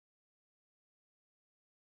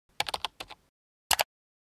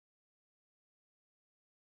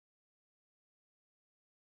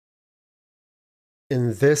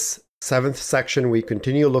In this seventh section, we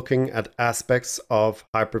continue looking at aspects of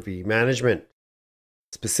Hyper-V management.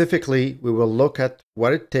 Specifically, we will look at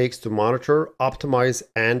what it takes to monitor, optimize,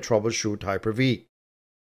 and troubleshoot Hyper-V.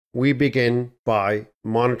 We begin by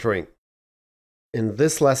monitoring. In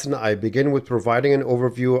this lesson, I begin with providing an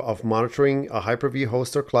overview of monitoring a Hyper-V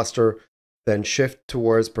host or cluster, then shift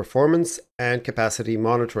towards performance and capacity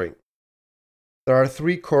monitoring. There are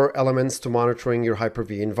three core elements to monitoring your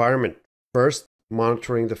Hyper-V environment. First,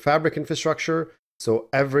 monitoring the fabric infrastructure, so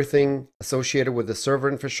everything associated with the server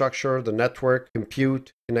infrastructure, the network,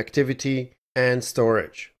 compute, connectivity, and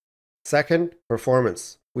storage. Second,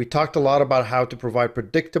 performance. We talked a lot about how to provide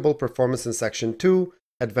predictable performance in Section 2,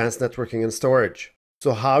 Advanced Networking and Storage.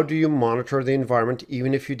 So how do you monitor the environment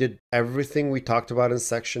even if you did everything we talked about in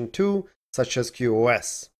Section 2, such as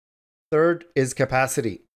QoS? Third is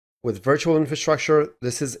capacity. With virtual infrastructure,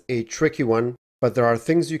 this is a tricky one, but there are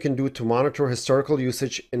things you can do to monitor historical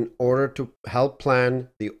usage in order to help plan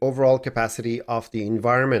the overall capacity of the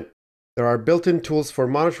environment. There are built-in tools for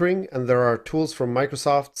monitoring, and there are tools from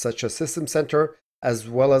Microsoft such as System Center, as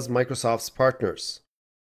well as Microsoft's partners.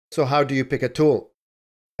 So how do you pick a tool?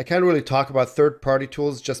 I can't really talk about third-party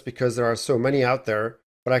tools just because there are so many out there,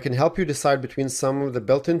 but I can help you decide between some of the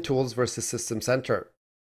built-in tools versus System Center.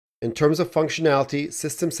 In terms of functionality,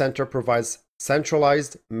 System Center provides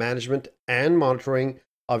centralized management and monitoring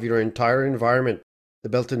of your entire environment. The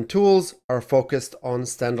built-in tools are focused on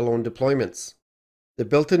standalone deployments. The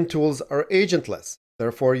built-in tools are agentless,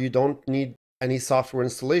 therefore you don't need any software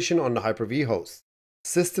installation on the Hyper-V host.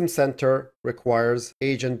 System Center requires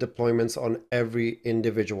agent deployments on every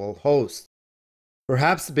individual host.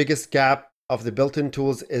 Perhaps the biggest gap of the built-in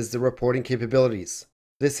tools is the reporting capabilities.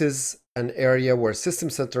 This is an area where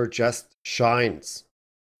System Center just shines.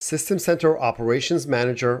 System Center Operations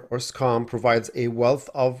Manager, or SCOM, provides a wealth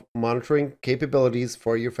of monitoring capabilities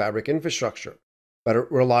for your fabric infrastructure, but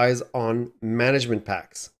it relies on management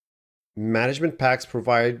packs. Management packs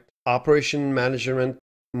provide operation management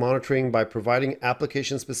monitoring by providing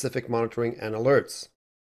application-specific monitoring and alerts.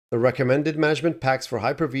 The recommended management packs for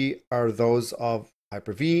Hyper-V are those of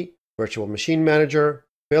Hyper-V, Virtual Machine Manager,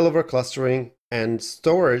 failover clustering, and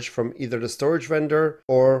storage from either the storage vendor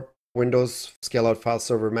or Windows Scale-Out File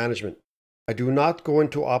Server Management. I do not go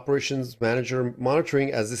into Operations Manager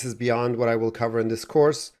monitoring as this is beyond what I will cover in this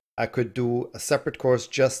course. I could do a separate course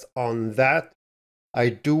just on that. I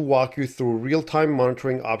do walk you through real-time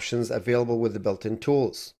monitoring options available with the built-in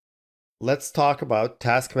tools. Let's talk about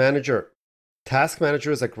Task Manager. Task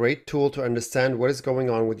Manager is a great tool to understand what is going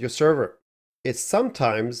on with your server. It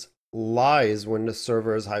sometimes lies when the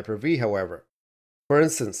server is Hyper-V, however. For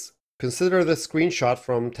instance, consider the screenshot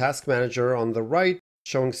from Task Manager on the right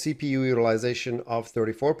showing CPU utilization of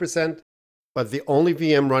 34%, but the only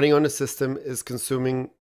VM running on the system is consuming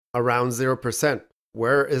around 0%.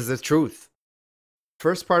 Where is the truth?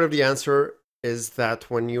 First part of the answer is that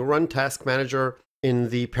when you run Task Manager in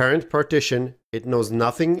the parent partition, it knows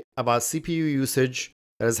nothing about CPU usage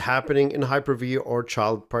that is happening in Hyper-V or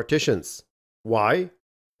child partitions. Why?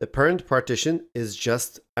 The parent partition is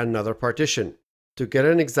just another partition. To get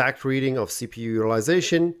an exact reading of CPU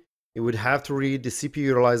utilization, you would have to read the CPU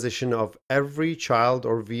utilization of every child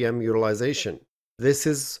or VM utilization. This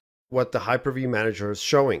is what the Hyper-V Manager is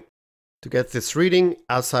showing. To get this reading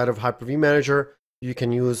outside of Hyper-V Manager, you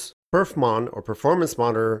can use PerfMon or Performance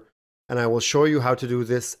Monitor, and I will show you how to do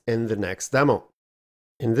this in the next demo.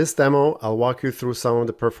 In this demo, I'll walk you through some of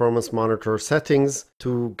the Performance Monitor settings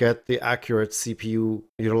to get the accurate CPU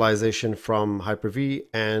utilization from Hyper-V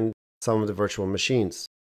and some of the virtual machines.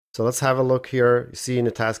 So let's have a look here. You see in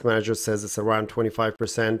the Task Manager it says it's around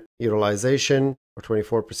 25% utilization or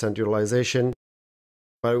 24% utilization.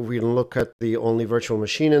 But if we look at the only virtual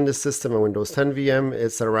machine in this system, a Windows 10 VM,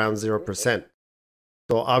 it's at around 0%.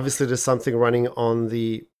 So obviously there's something running on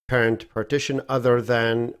the parent partition other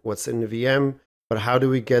than what's in the VM, but how do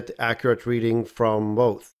we get accurate reading from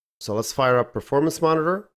both? So let's fire up Performance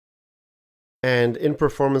Monitor. And in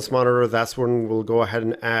Performance Monitor, that's when we'll go ahead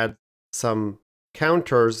and add some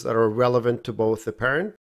counters that are relevant to both the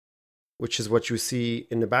parent, which is what you see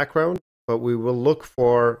in the background, but we will look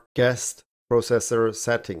for guest processor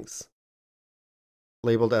settings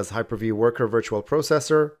labeled as Hyper-V Worker Virtual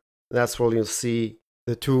Processor. That's where you'll see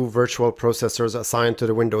the two virtual processors assigned to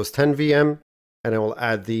the Windows 10 VM, and I will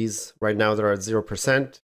add these. Right now they're at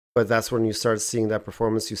 0%, but that's when you start seeing that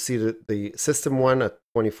performance. You see the system one at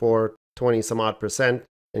 24, 20 some odd percent,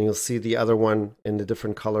 and you'll see the other one in the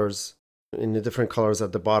different colors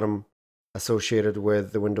at the bottom associated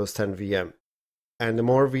with the Windows 10 VM. And the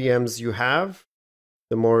more VMs you have,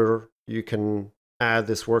 the more you can add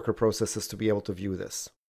this worker processes to be able to view this.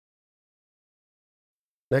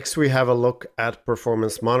 Next, we have a look at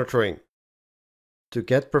performance monitoring. To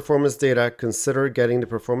get performance data, consider getting the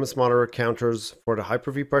performance monitor counters for the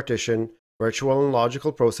Hyper-V partition, virtual and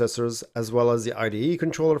logical processors, as well as the IDE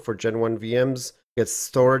controller for Gen 1 VMs gets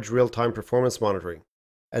storage real-time performance monitoring.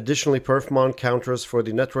 Additionally, perfmon counters for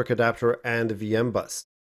the network adapter and the VM bus.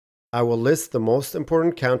 I will list the most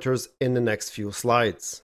important counters in the next few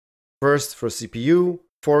slides. First, for CPU,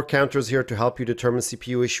 4 counters here to help you determine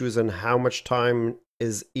CPU issues and how much time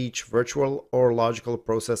is each virtual or logical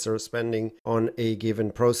processor spending on a given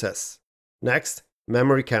process. Next,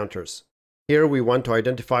 memory counters. Here we want to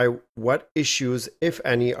identify what issues, if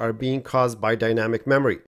any, are being caused by dynamic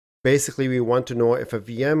memory. Basically, we want to know if a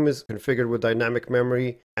VM is configured with dynamic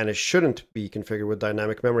memory, and it shouldn't be configured with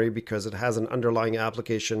dynamic memory because it has an underlying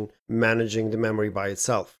application managing the memory by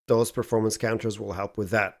itself. Those performance counters will help with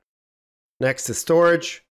that. Next is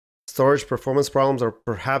storage. Storage performance problems are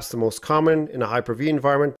perhaps the most common in a Hyper-V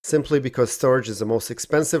environment simply because storage is the most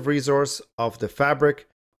expensive resource of the fabric.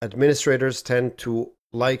 Administrators tend to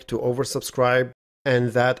like to oversubscribe,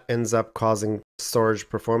 and that ends up causing storage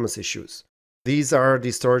performance issues. These are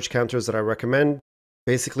the storage counters that I recommend.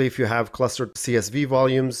 Basically, if you have clustered CSV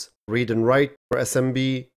volumes, read and write for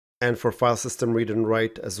SMB, and for file system read and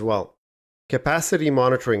write as well. Capacity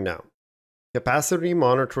monitoring now. Capacity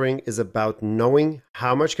monitoring is about knowing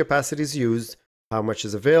how much capacity is used, how much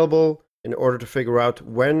is available, in order to figure out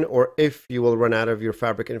when or if you will run out of your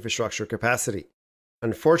fabric infrastructure capacity.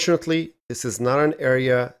 Unfortunately, this is not an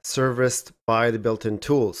area serviced by the built-in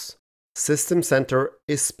tools. System Center,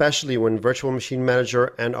 especially when Virtual Machine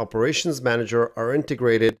Manager and Operations Manager are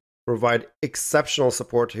integrated, provide exceptional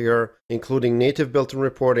support here, including native built-in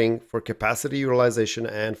reporting for capacity utilization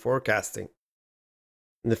and forecasting.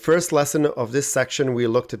 In the first lesson of this section, we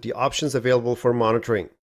looked at the options available for monitoring.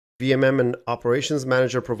 VMM and Operations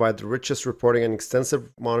Manager provide the richest reporting and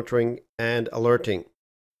extensive monitoring and alerting.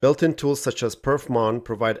 Built-in tools such as perfmon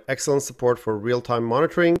provide excellent support for real-time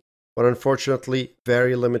monitoring, but unfortunately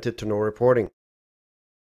very limited to no reporting.